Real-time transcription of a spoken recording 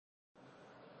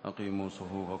أقيموا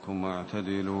صفوفكم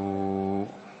واعتدلوا.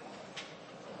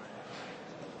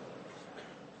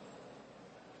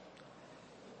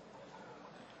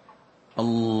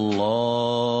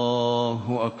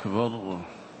 الله أكبر.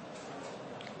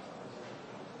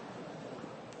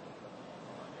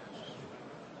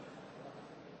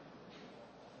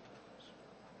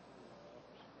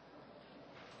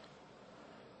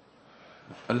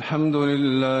 الحمد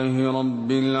لله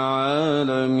رب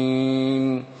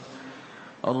العالمين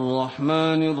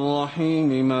الرحمن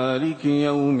الرحيم مالك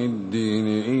يوم الدين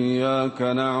إياك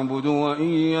نعبد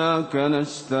وإياك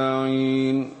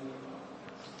نستعين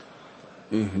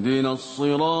اهدنا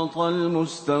الصراط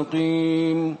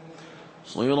المستقيم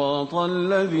صراط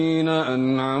الذين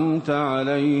أنعمت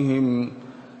عليهم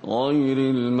غير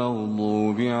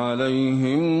المغضوب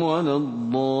عليهم ولا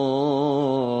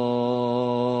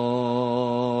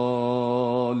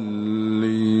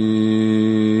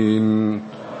الضالين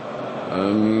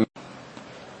آمين.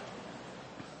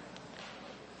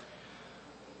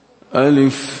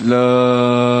 ألف لام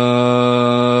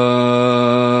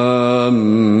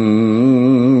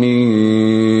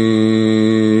ميم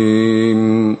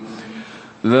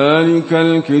ذلك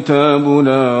الكتاب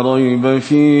لا ريب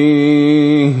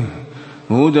فيه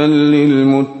هدى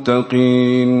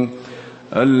للمتقين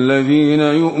الذين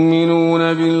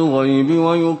يؤمنون بالغيب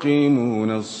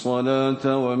ويقيمون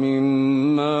الصلاة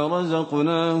ومما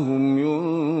رزقناهم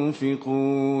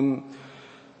ينفقون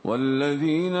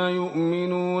والذين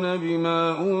يؤمنون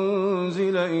بما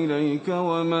أنزل إليك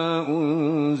وما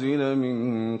أنزل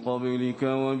من قبلك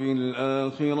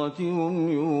وبالآخرة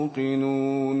هم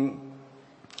يوقنون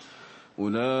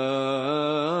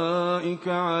أولئك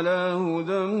على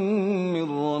هدى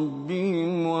من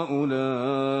ربهم وأولئك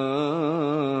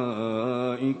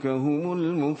هم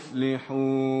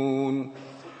المفلحون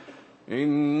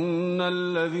إن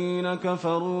الذين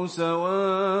كفروا سواء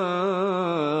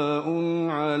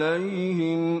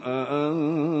عليهم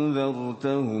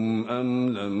أأنذرتهم أم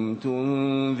لم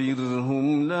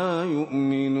تنذرهم لا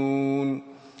يؤمنون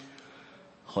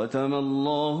ختم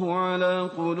الله على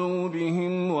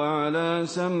قلوبهم وعلى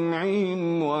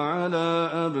سمعهم وعلى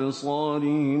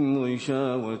أبصارهم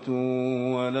غشاوة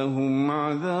ولهم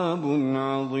عذاب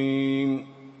عظيم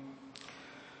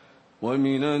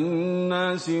ومن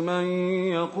الناس من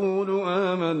يقول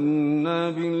آمنا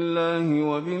بالله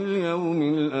وباليوم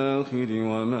الآخر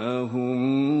وما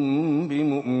هم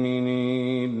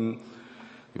بمؤمنين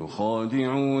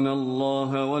يخادعون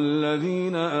الله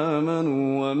والذين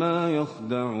آمنوا وما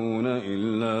يخدعون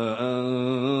إلا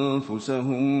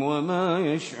أنفسهم وما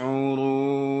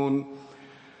يشعرون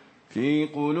في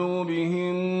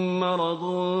قلوبهم مرض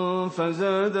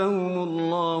فزادهم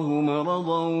الله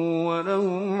مرضا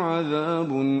ولهم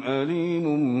عذاب أليم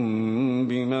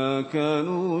بما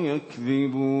كانوا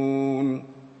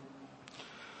يكذبون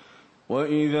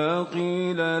وإذا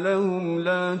قيل لهم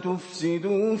لا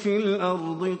تفسدوا في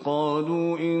الأرض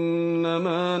قالوا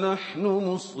إنما نحن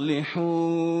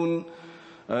مصلحون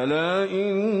ألا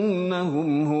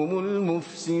إنهم هم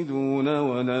المفسدون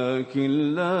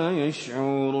ولكن لا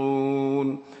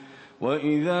يشعرون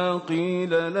وإذا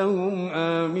قيل لهم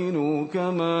آمنوا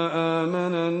كما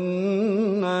آمن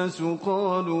الناس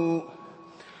قالوا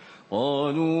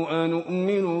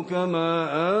أنؤمن كما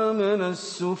آمن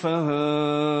السفهاء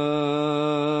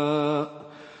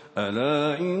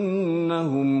ألا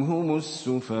إنهم هم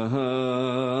السفهاء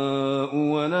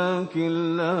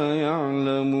ولكن لا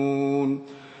يعلمون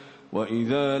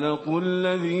وإذا لقوا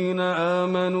الذين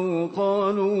آمنوا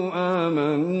قالوا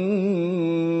آمنا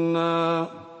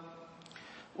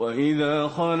وإذا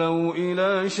خلوا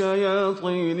إلى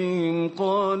شياطينهم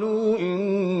قالوا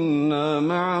إنا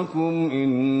معكم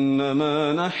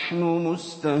إنما نحن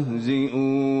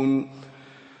مستهزئون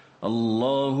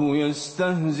الله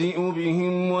يستهزئ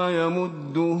بهم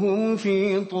ويمدهم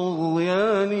في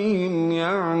طغيانهم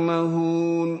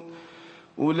يعمهون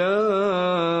أولئك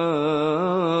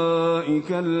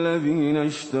الذين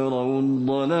اشتروا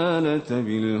الضلالة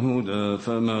بالهدى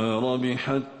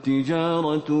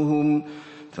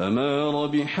فما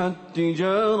ربحت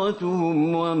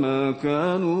تجارتهم وما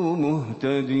كانوا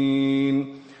مهتدين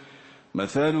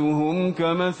مثلهم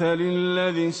كمثل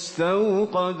الذي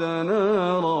استوقد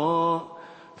نارا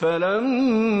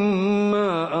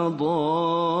فلما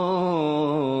أضاءت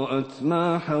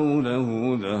ما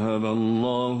حوله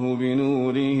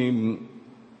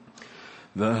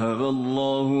ذهب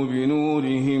الله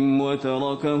بنورهم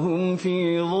وتركهم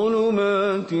في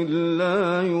ظلمات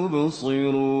لا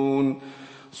يبصرون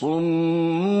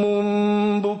صم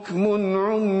بكم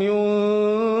عمي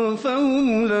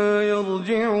فهم لا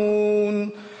يرجعون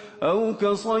أو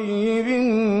كصيب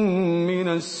من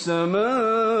السماء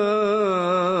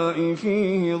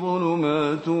فيه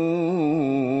ظلمات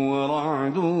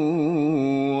ورعد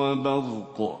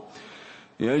وبرق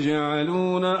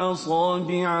يجعلون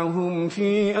أصابعهم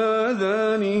في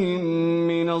آذانهم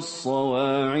من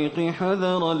الصواعق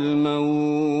حذر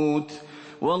الموت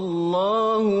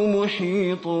والله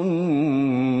محيط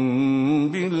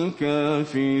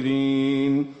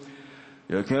بالكافرين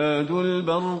يكاد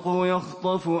البرق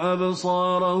يخطف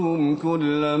أبصارهم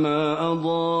كلما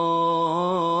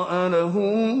أضاء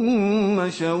لهم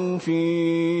مشوا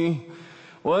فيه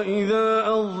وإذا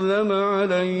أظلم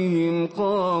عليهم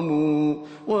قاموا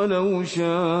ولو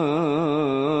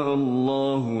شاء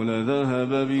الله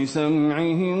لذهب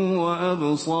بسمعهم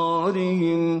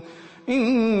وأبصارهم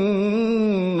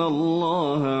إن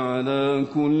الله على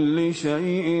كل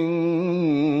شيء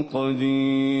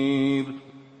قدير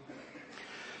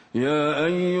يا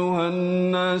أيها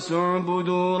الناس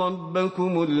اعبدوا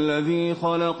ربكم الذي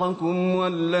خلقكم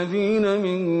والذين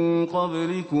من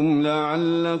قبلكم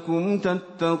لعلكم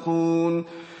تتقون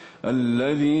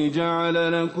الذي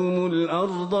جعل لكم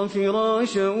الأرض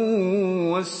فراشا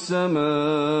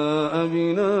والسماء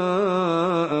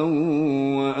بناء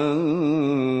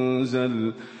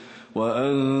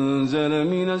وأنزل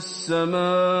من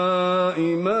السماء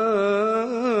ماء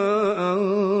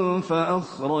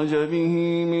فأخرج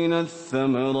به من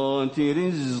الثمرات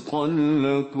رزقا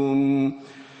لكم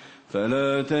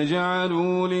فلا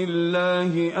تجعلوا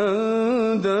لله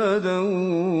أندادا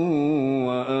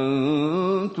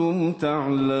وأنتم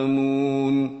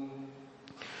تعلمون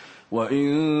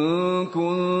وإن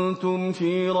كنتم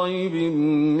في ريب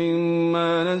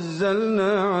مما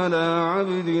نزلنا على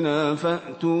عبدنا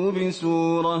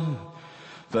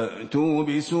فأتوا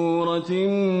بسورة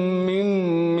من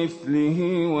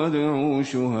مثله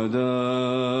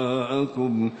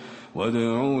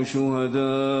وادعوا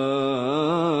شهداءكم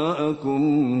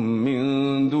من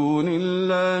دون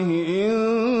الله إن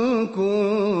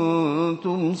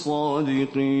كنتم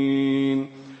صادقين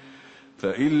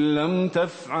فإن لم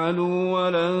تفعلوا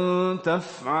ولن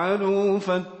تفعلوا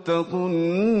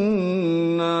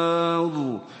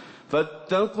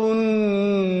فاتقوا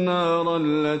النار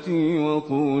التي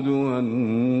وقودها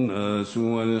الناس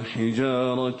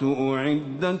والحجارة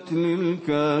أعدت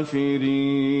للكافرين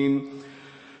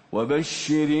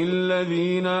وبشر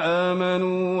الذين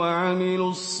آمنوا وعملوا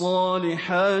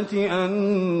الصالحات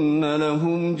أن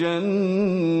لهم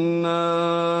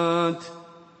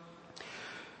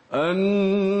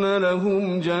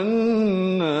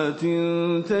جنات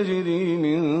تجري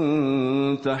من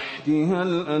تحتها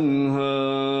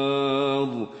الأنهار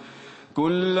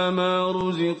كلما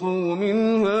رزقوا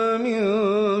منها من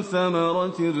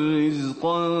ثمرة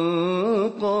رزقا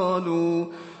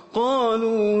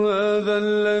قالوا هذا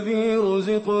الذي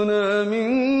رزقنا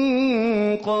من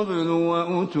قبل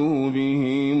وأتوا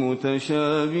به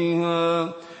متشابها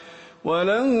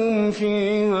ولهم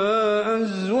فيها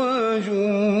أزواج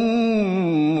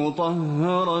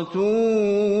مطهرة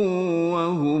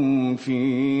وهم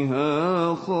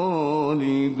فيها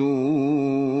خالدون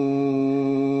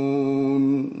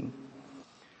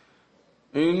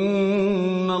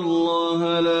إن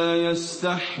الله لا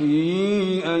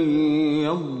يستحيي أن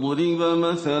يضرب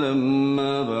مثلا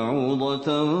ما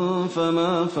بعوضة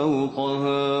فما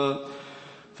فوقها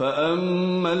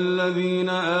فأما الذين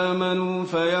آمنوا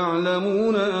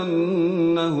فيعلمون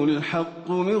أنه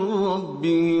الحق من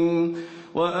ربهم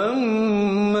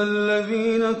وأما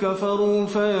الذين كفروا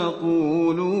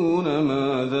فيقولون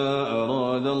ماذا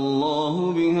أراد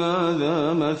الله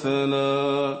بهذا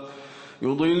مثلا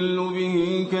يضل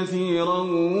به كثيرا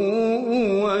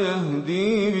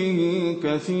ويهدي به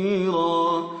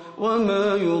كثيرا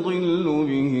وما يضل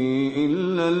به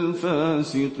إلا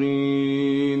الفاسقين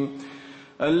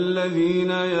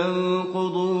الذين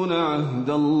ينقضون عهد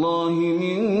الله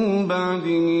من بعد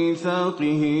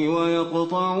ميثاقه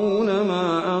ويقطعون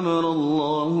ما أمر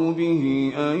الله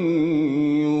به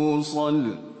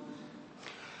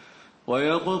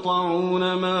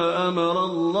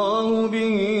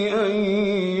أن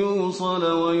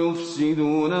يوصل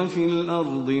ويفسدون في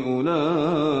الأرض أولئك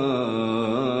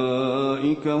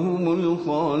هم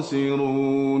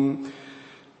الخاسرون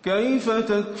كيف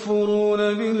تكفرون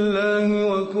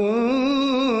بالله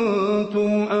وكنتم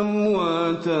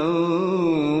أمواتا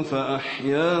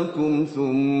فأحياكم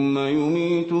ثم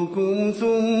يميتكم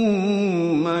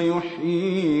ثم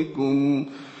يحييكم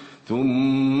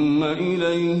ثم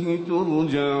إليه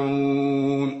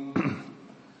ترجعون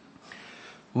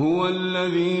هو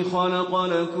الذي خلق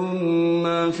لكم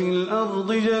ما في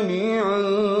الأرض جميعا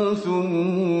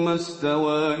ثم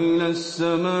استوى إلى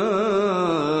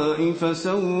السماء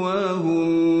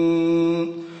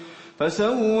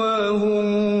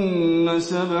فسواهن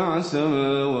 7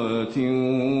 سماوات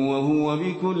وهو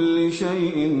بكل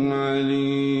شيء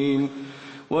عليم.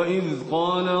 وإذ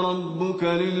قال ربك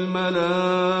للملائكة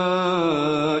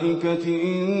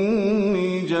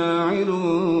إني جاعل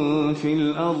في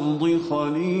الأرض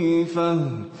خليفة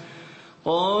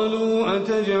قالوا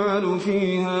أتجعل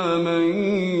فيها من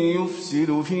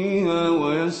يفسد فيها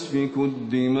ويسفك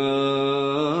الدماء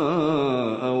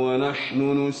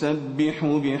ونحن نسبح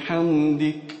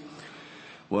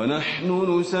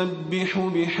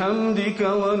بحمدك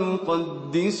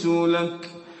ونقدس لك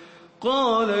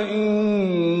قال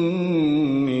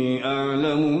إني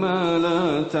أعلم ما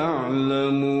لا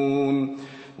تعلمون.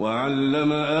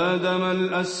 وعلم آدم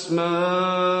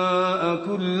الأسماء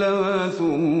كلها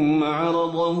ثم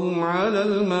عرضهم على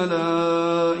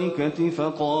الملائكة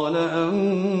فقال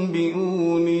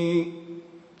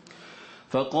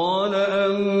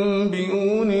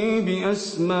أنبئوني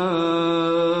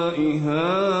بأسماء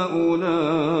هؤلاء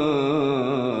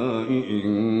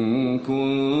إن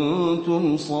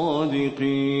كنتم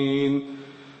صادقين.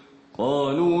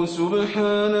 قالوا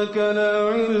سبحانك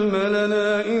لا علم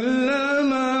لنا إلا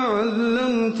ما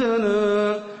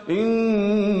علمتنا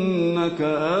إنك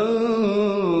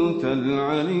أنت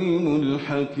العليم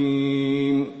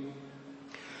الحكيم.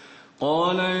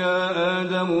 قال يا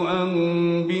آدم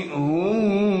أنبئهم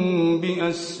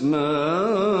بأسمائهم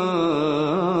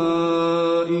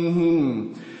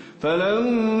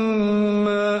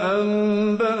فلما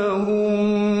أنبأهم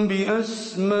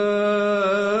بأسمائهم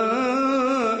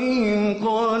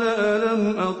قال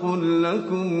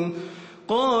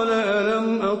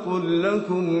ألم أقل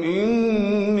لكم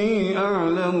إني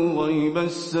أعلم غيب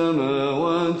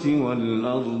السماوات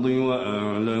والأرض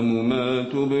وأعلم ما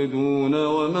تبدون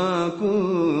وما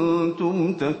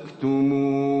كنتم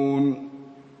تكتمون.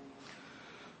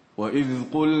 وإذ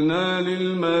قلنا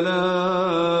للملائكة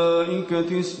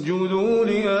اسجدوا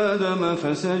لآدم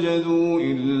فسجدوا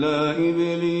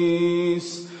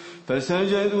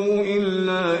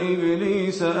إلا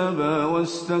إبليس أبى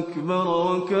واستكبر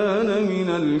وكان من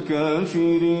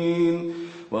الكافرين.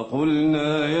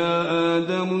 وقلنا يا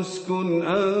آدم اسكن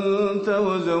أنت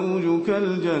وزوجك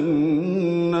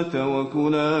الجنة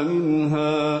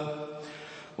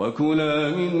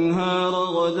وكلا منها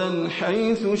رغدا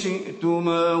حيث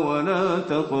شئتما ولا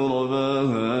تقربا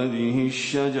هذه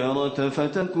الشجرة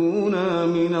فتكونا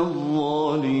من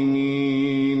الظالمين.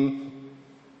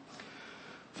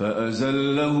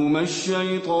 فأزلهما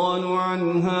الشيطان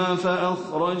عنها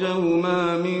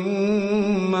فأخرجهما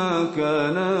مما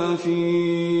كانا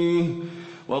فيه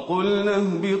وقلنا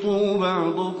اهبطوا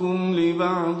بعضكم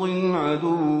لبعض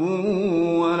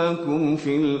عدو ولكم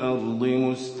في الأرض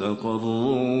مستقر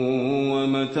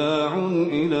ومتاع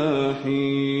إلى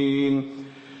حين.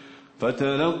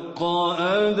 فتلقى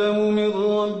آدم من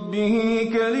ربه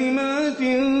كلمات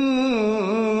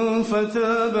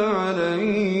فتاب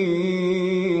عليه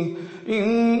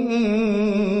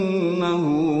إنه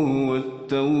هو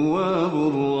التواب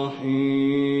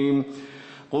الرحيم.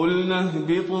 قلنا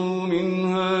اهبطوا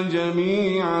منها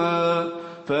جميعا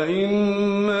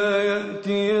فإما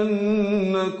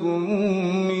يأتينكم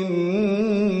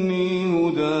مني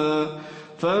هدى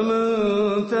فمن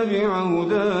تبع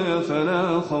هداي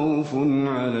فلا خوف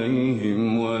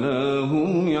عليهم ولا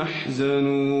هم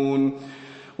يحزنون.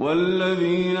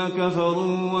 والذين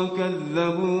كفروا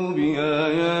وكذبوا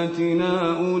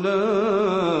بآياتنا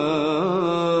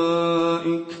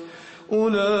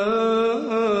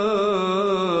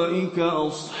أولئك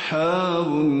أصحاب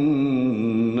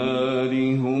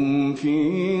النار هم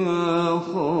فيها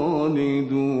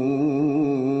خالدون.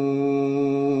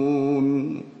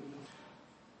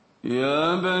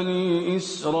 يا بني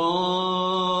إسرائيل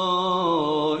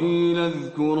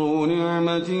اذكروا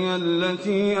نعمتي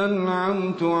التي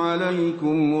أنعمت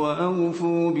عليكم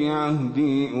وأوفوا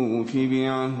بعهدي أوف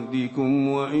بعهدكم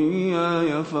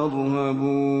وإياي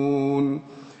فارهبون.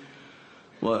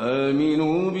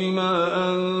 وآمنوا بما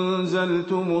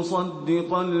أنزلت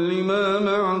مصدقا لما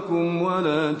معكم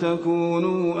ولا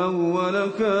تكونوا أول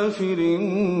كافر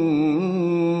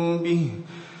به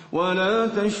ولا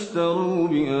تشتروا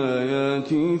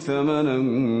بآياتي ثمنا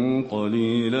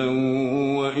قليلا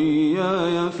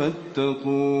وإياي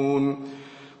فاتقون.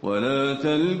 ولا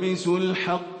تلبسوا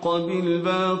الحق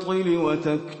بالباطل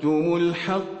وتكتموا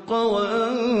الحق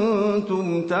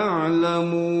وأنتم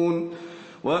تعلمون.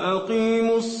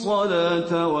 وأقيموا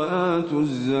الصلاة وآتوا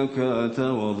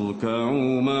الزكاة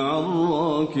واركعوا مع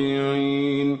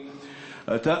الراكعين.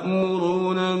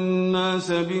 أتأمرون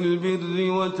الناس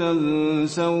بالبر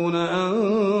وتنسون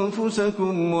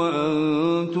أنفسكم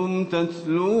وأنتم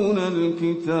تتلون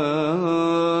الكتاب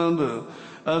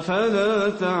أفلا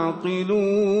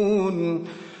تعقلون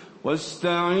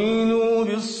واستعينوا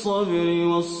بالصبر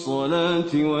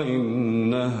والصلاة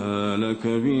وإنها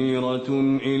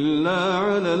لكبيرة إلا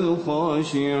على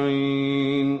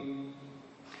الخاشعين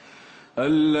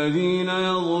الذين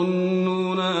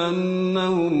يظنون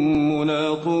أنهم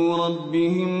ملاقو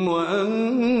ربهم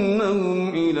وأنهم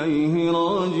إليه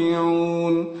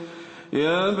راجعون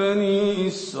يا بني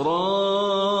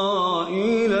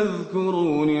إسرائيل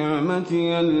اذكروا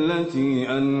نعمتي التي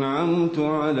أنعمت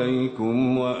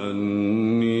عليكم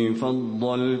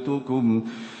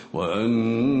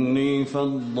وأني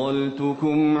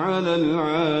فضلتكم على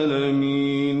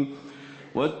العالمين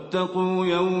واتقوا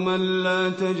يوما لا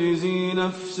تجزي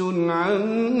نفس عن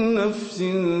نفس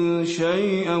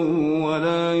شيئا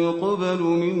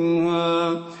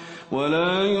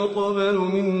ولا يقبل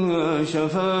منها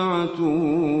شفاعة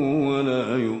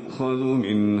ولا يؤخذ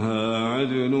منها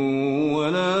عدل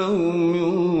ولا هم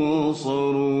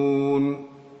ينصرون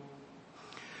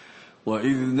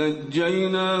وإذ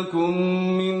نجيناكم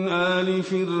من آل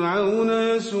فرعون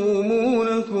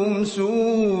يسومونكم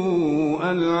سوء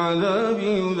العذاب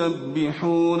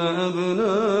يذبحون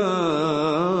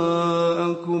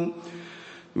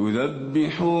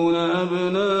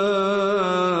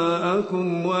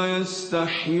أبناءكم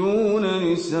ويستحيون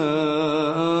نساءكم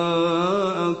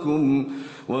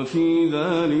وفي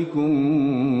ذلكم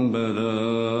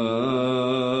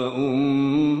بلاء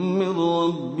من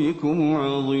ربكم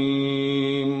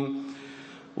عظيم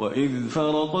وإذ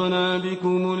فرقنا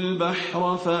بكم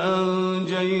البحر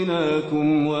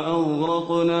فأنجيناكم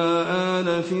وأغرقنا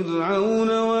آل فرعون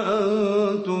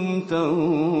وأنتم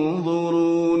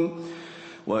تنظرون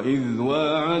وإذ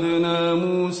واعدنا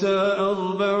موسى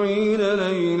 40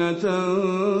 ليلة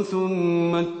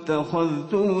ثم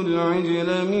اتخذتم العجل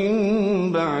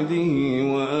من بعده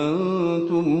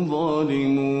وأنتم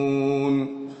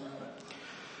ظالمون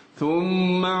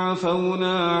ثم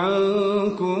عفونا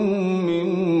عنكم من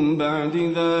بعد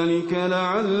ذلك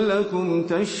لعلكم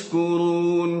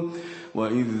تشكرون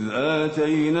وإذ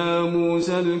آتينا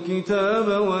موسى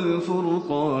الكتاب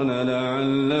والفرقان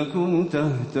لعلكم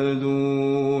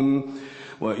تهتدون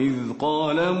وإذ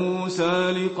قال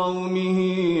موسى لقومه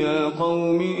يا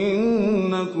قوم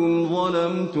إنكم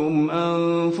ظلمتم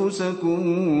أنفسكم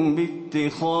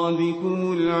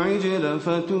باتخاذكم العجل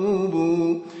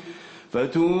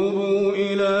فتوبوا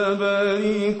إلى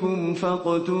بارئكم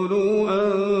فاقتلوا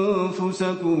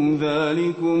أنفسكم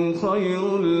ذلكم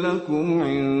خير لكم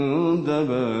عند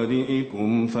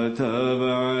بارئكم فتاب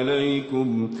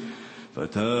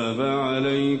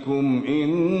عليكم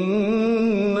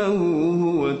إنه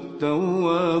هو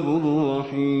التواب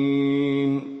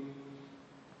الرحيم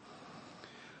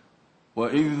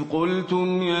وإذ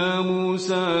قلتم يا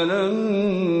موسى لن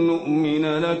نؤمن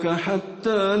لك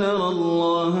حتى نرى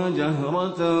الله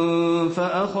جهرة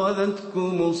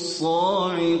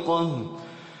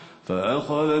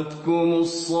فأخذتكم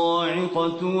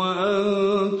الصاعقة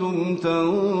وأنتم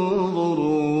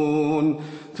تنظرون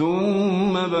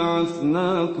ثم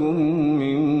بعثناكم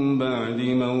من بعد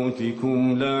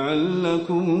موتكم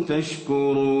لعلكم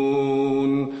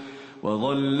تشكرون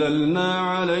وظللنا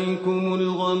عليكم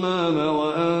الغمام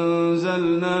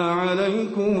وأنزلنا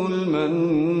عليكم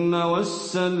المن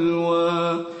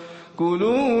والسلوى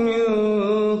كلوا من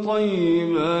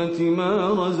طيبات ما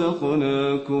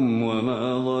رزقناكم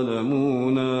وما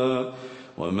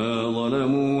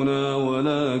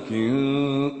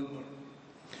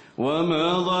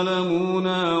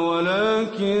ظلمونا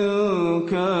ولكن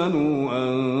كانوا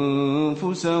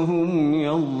أنفسهم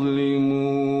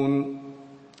يظلمون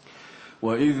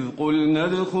وإذ قلنا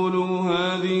ادخلوا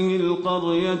هذه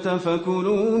القرية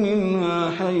فكلوا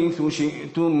منها حيث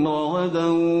شئتم رغدا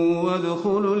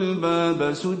وادخلوا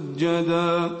الباب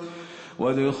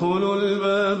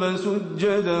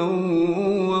سجدا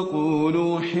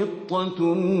وقولوا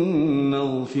حطة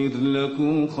نغفر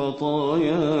لكم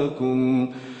خطاياكم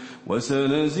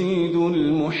وسنزيد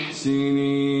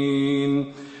المحسنين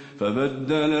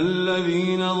فبدل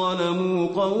الذين ظلموا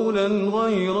قولا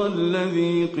غير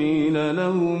الذي قيل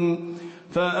لهم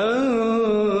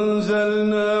فأنزلنا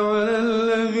على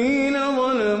الذين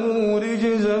ظلموا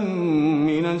رجزا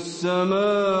من السماء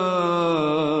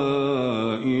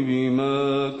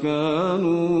بما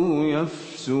كانوا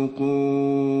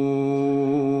يفسقون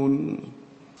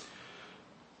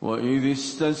وإذ وإذ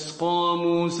استسقى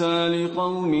موسى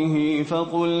لقومه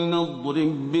فقلنا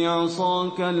اضرب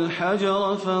بعصاك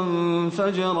الحجر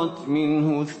فانفجرت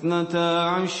منه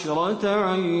 12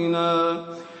 عينا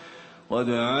قد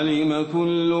علم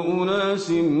كل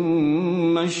أناس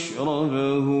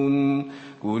مشربهم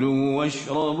كلوا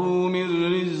واشربوا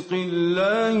من رزق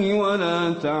الله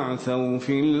ولا تعثوا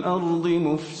في الأرض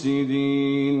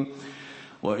مفسدين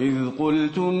وإذ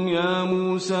قلتم يا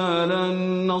موسى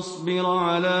لن نصبر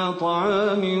على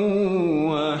طعام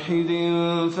واحد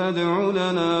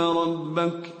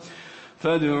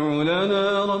فادع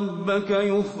لنا ربك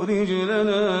يخرج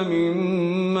لنا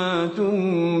مما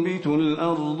تنبت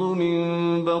الأرض من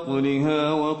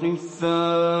بقلها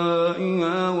وقثائها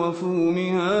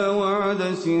وفومها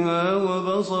وعدسها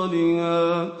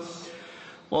وبصلها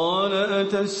قال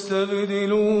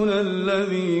أتستبدلون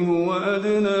الذي هو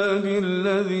أدنى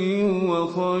بالذي هو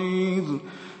خير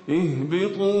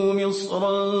اهبطوا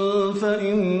مصرا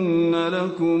فإن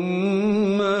لكم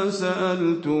ما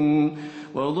سألتم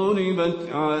وضربت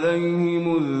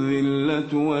عليهم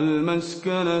الذلة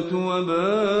والمسكنة وباءوا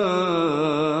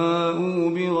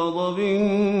بغضب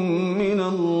من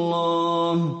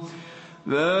الله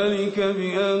ذلك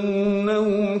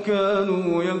بأنهم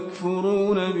كانوا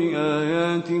يكفرون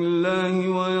بآيات الله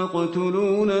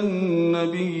ويقتلون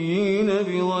النبيين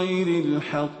بغير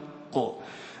الحق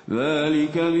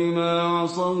ذلك بما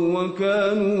عصوا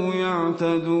وكانوا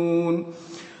يعتدون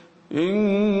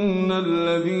إن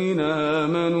الذين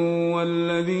آمنوا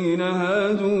والذين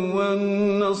هادوا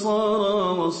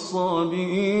والنصارى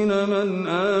والصابئين من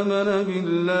آمن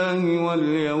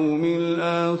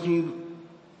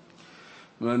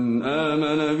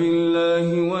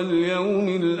بالله واليوم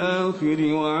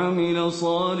الآخر وعمل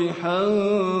صالحا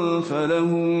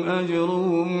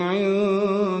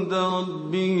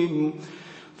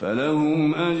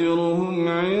فلهم أجرهم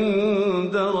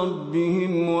عند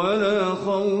ربهم ولا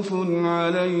خوف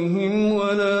عليهم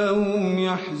ولا هم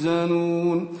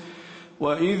يحزنون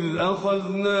وإذ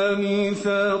أخذنا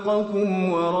ميثاقكم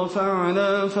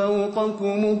ورفعنا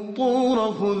فوقكم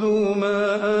الطور خذوا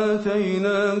ما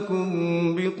آتيناكم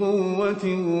بقوة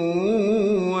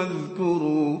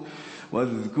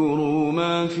واذكروا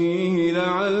ما فيه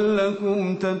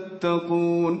لعلكم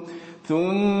تتقون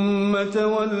ثم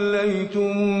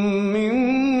توليتم من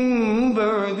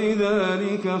بعد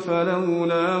ذلك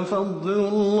فلولا فضل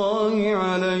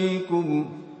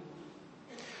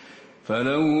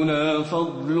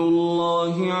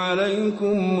الله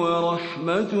عليكم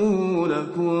ورحمته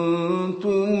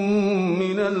لكنتم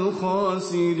من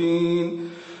الخاسرين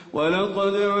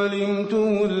ولقد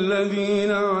علمتم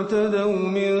الذين اعتدوا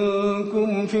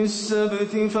منكم في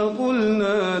السبت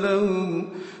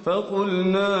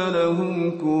فقلنا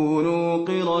لهم كونوا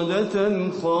قردة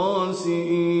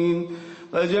خاسئين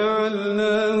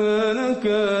فجعلناها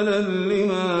نكالا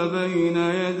لما بين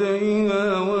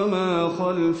يديها وما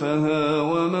خلفها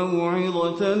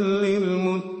وموعظة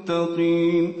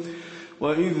للمتقين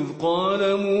وإذ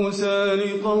قال موسى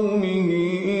لقومه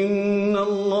إن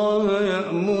الله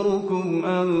يأمركم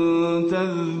أن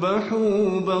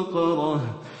تذبحوا بقرة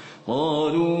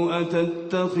قالوا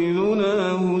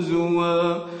أتتخذنا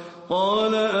هزوا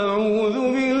قال أعوذ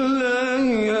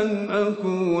بالله أن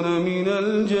أكون من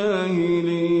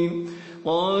الجاهلين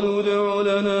قالوا ادع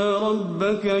لنا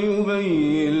ربك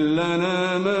يبين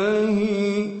لنا ما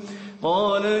هي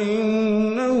قال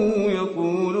إنه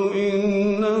يقول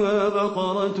إنها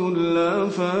بقرة لا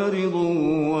فارض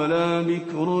ولا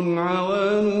بكر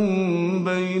عوان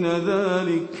بين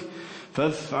ذلك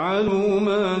فافعلوا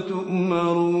ما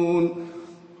تؤمرون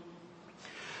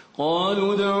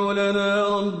قالوا ادع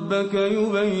لنا ربك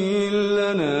يبين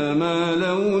لنا ما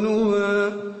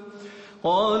لونها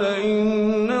قال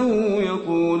إنه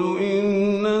يقول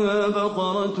إنها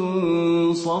بقرة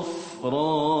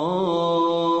صفراء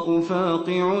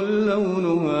فاقع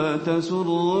لونها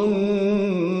تسر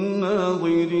الناظرين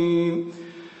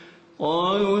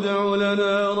قالوا ادع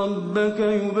لنا ربك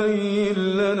يبين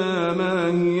لنا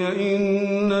ما هي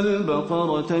إن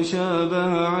البقرة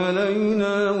شابه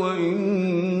علينا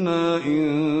وإنا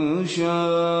إن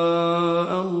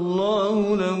شاء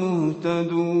الله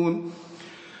لمهتدون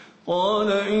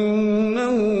قال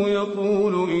إنه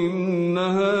يقول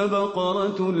إنها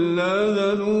بقرة لا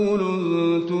ذلول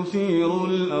تثير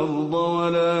الأرض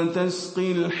ولا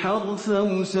تسقي الحرث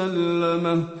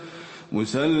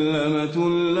مسلمة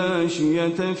لا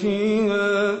شية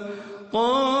فيها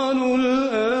قالوا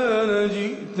الآن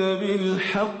جئت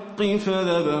بالحق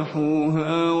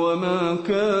فذبحوها وما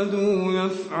كادوا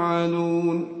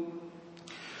يفعلون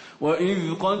وإذ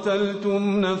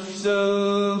قتلتم نفسا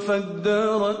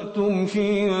فادارأتم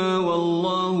فيها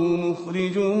والله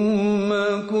مخرج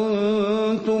ما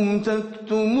كنتم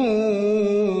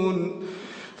تكتمون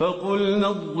فقلنا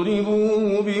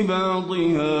اضربوه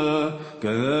ببعضها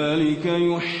كذلك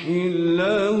يحيي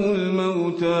الله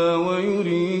الموتى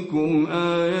ويريكم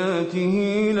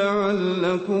آياته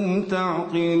لعلكم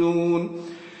تعقلون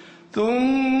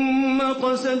ثم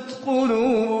قست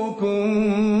قلوبكم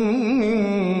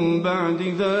من بعد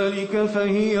ذلك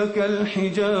فهي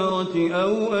كالحجارة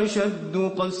أو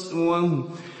أشد قسوة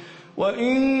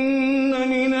وإن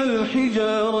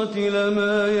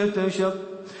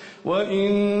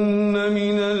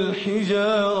من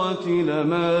الحجارة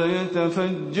لما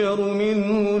يتفجر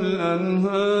منه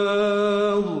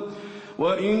الأنهار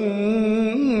وإن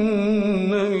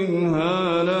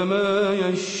منها لما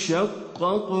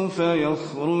يشقق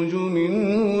فيخرج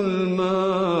منه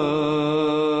الماء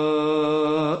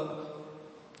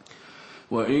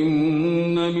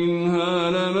وإن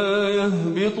منها لما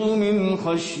يهبط من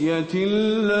خشية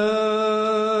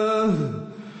الله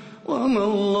وما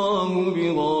الله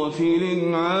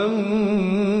بغافل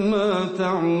عما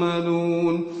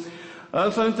تعملون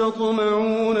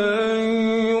أفتطمعون أن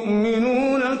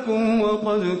يؤمنوا لكم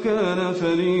وقد كان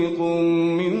فريق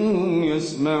منهم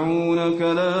يسمعون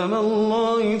كلام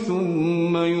الله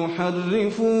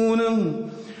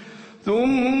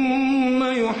ثم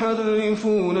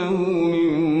يحرفونه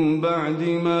من بعد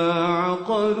ما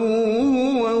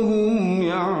عقلوه وهم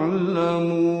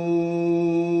يعلمون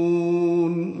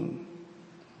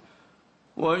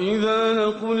وإذا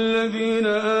لقوا الذين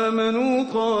آمنوا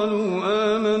قالوا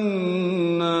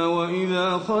آمنا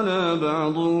وإذا خلا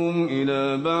بعضهم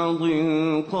إلى بعض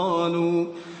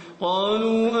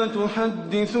قالوا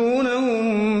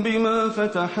أتحدثونهم بما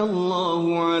فتح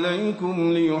الله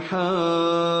عليكم ليحاجوكم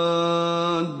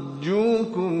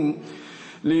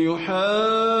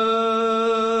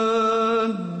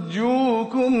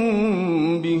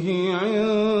به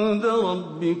عند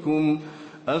ربكم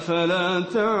أفلا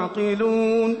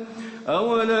تعقلون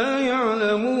أولا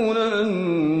يعلمون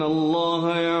أن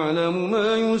الله يعلم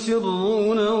ما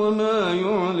يسرون وما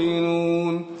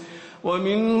يعلنون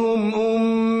ومنهم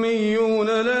أميون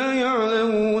لا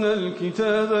يعلمون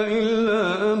الكتاب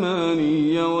إلا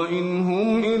أماني وإن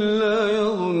هم إلا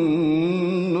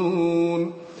يظنون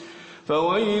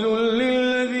فويل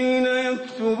للذين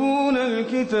يكتبون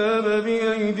الكتاب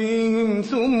بأيديهم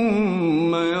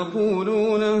ثم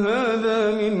يقولون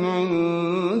هذا من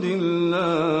عند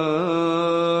الله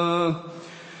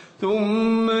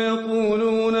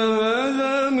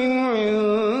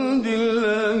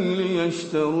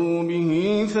ليشتروا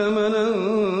به ثمنا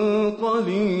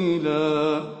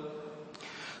قليلا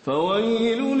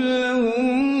فويل لهم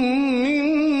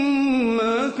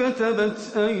مما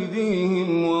كتبت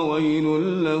أيديهم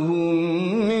وويل لهم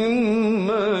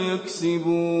مما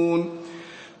يكسبون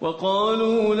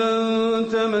وقالوا لن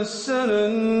تمسنا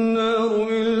النار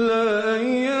إلا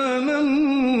أياما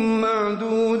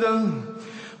معدودة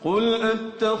قل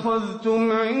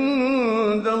أتخذتم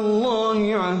عند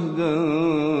الله عهدا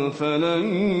فلن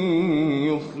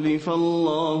يخلف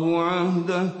الله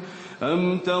عهده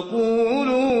أم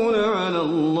تقولون على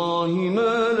الله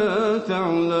ما لا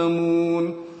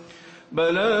تعلمون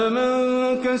بلى من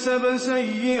كسب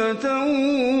سيئة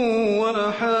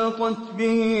وأحاطت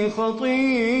به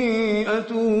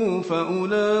خطيئته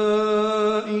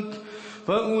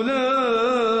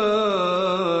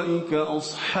فأولئك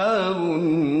أصحاب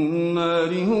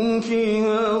النار هم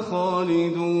فيها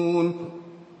خالدون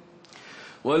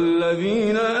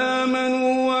والذين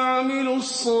آمنوا وعملوا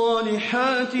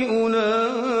الصالحات أولئك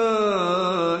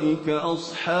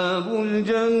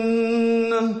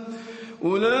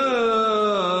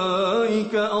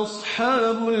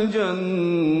أصحاب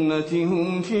الجنة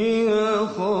هم فيها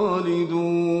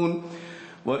خالدون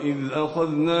وإذ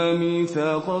أخذنا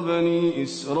ميثاق بني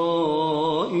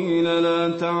إسرائيل لا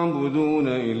تعبدون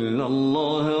إلا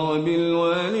الله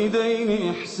وبالوالدين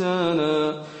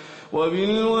إحسانا وذي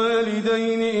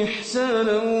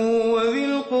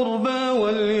القربى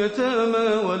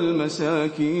واليتامى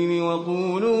والمساكين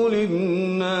وقولوا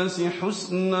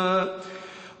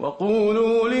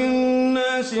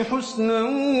للناس حسنا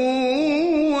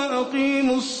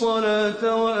وأقيموا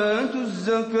الصلاة وآتوا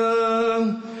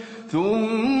الزكاة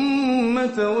ثم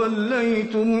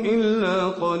توليتم إلا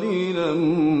قليلا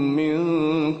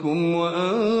منكم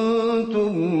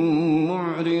وأنتم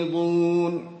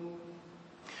معرضون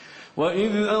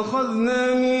وإذ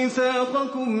أخذنا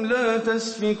ميثاقكم لا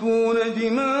تسفكون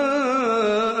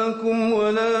دماءكم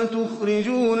ولا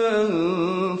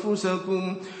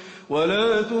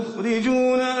ولا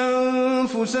تخرجون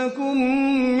أنفسكم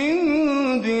من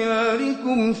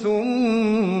دياركم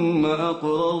ثم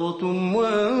أقررتم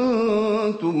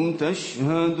وأنتم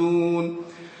تشهدون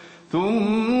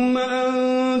ثم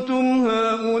أنتم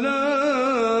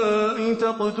هؤلاء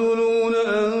تقتلون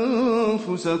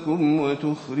أنفسكم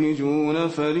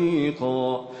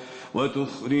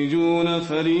وتخرجون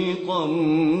فريقا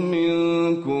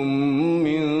منكم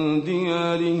من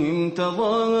ديارهم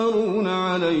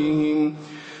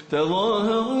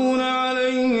تظاهرون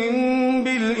عليهم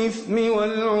بالإثم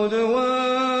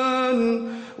والعدوان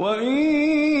وإن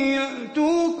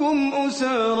يأتوكم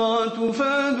أسارى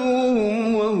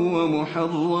تفادوهم وهو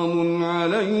محرم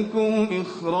عليكم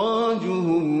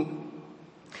إخراجهم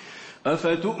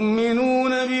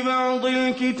أفتؤمنون ببعض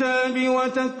الكتاب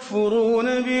وتكفرون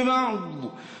ببعض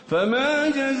فما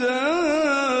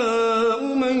جزاء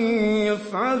من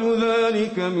يفعل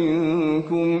ذلك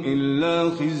منكم إلا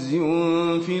خزي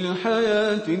في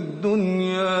الحياة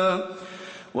الدنيا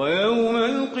ويوم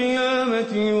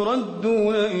القيامة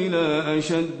يردون إلى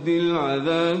أشد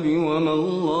العذاب وما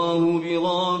الله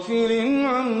بغافل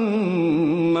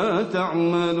عما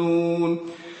تعملون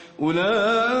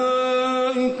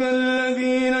أولئك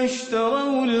الذين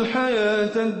اشتروا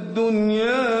الحياة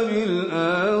الدنيا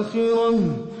بالآخرة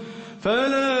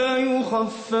فلا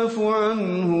يخفف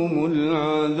عنهم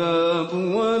العذاب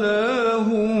ولا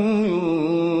هم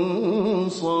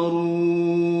ينصرون.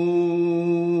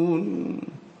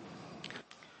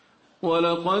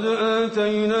 ولقد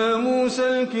آتينا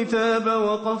موسى الكتاب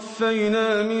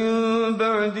وقفينا من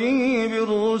بعده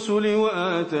بالرسل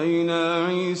وآتينا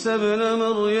عيسى ابن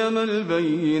مريم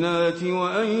البينات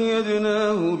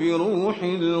وأيدناه بروح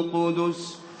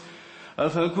القدس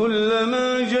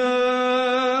أفكلما جاءكم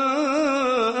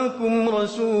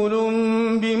رسول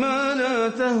بما لا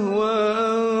تهوى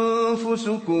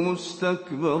أنفسكم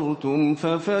استكبرتم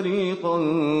ففريقا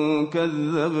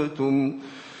كذبتم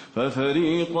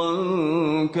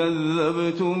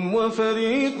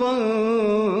وفريقا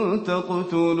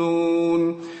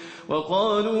تقتلون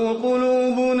وقالوا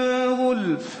قلوبنا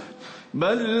غلف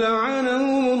بل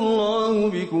لعنهم الله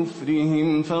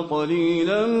بكفرهم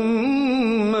فقليلا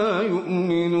ما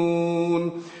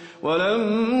يؤمنون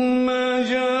ولما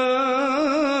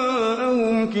جاءهم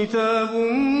كتاب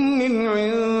من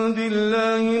عند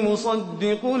الله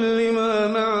مصدق لما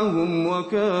معهم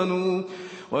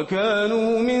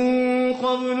وكانوا من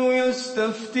قبل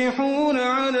يستفتحون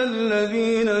على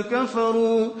الذين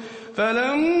كفروا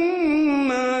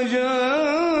فلما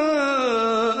جاءهم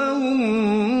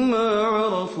ما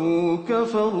عرفوا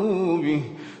كفروا به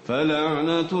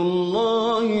فلعنة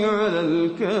الله على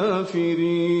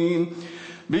الكافرين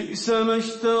بئس ما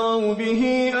اشتروا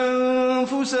به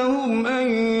أنفسهم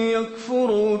أن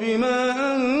يكفروا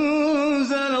بما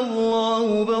أنزل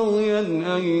الله بغيا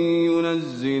أن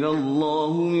ينزل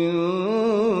الله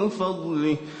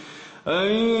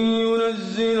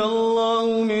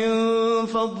من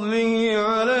فضله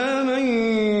على من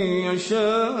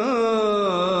يشاء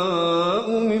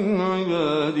من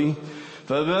عباده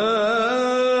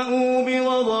فباءوا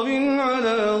بغضب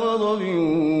على غضب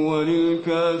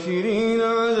وللكافرين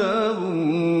عذاب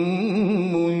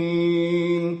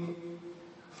مهين.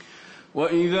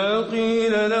 وإذا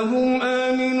قيل لهم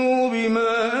آمنوا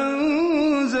بما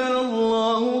أنزل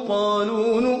الله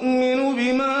قالوا نؤمن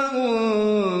بما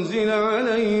أنزل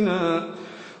علينا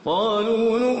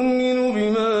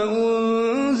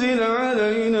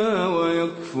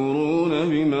ويكفرون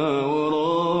بما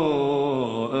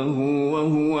وراءه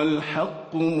وهو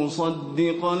الحق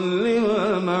مصدقا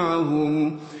لما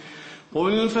معهم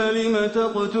قل فلم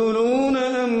تقتلون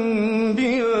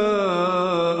أنبياء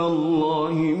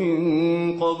الله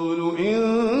من قبل إن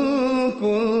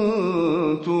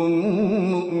كنتم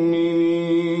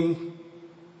مؤمنين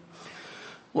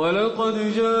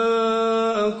ولقد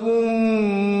جاءكم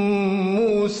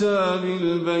موسى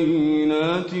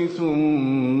بالبينات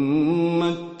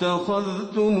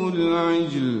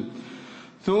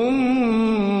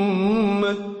ثم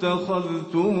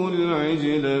اتخذتم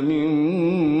العجل من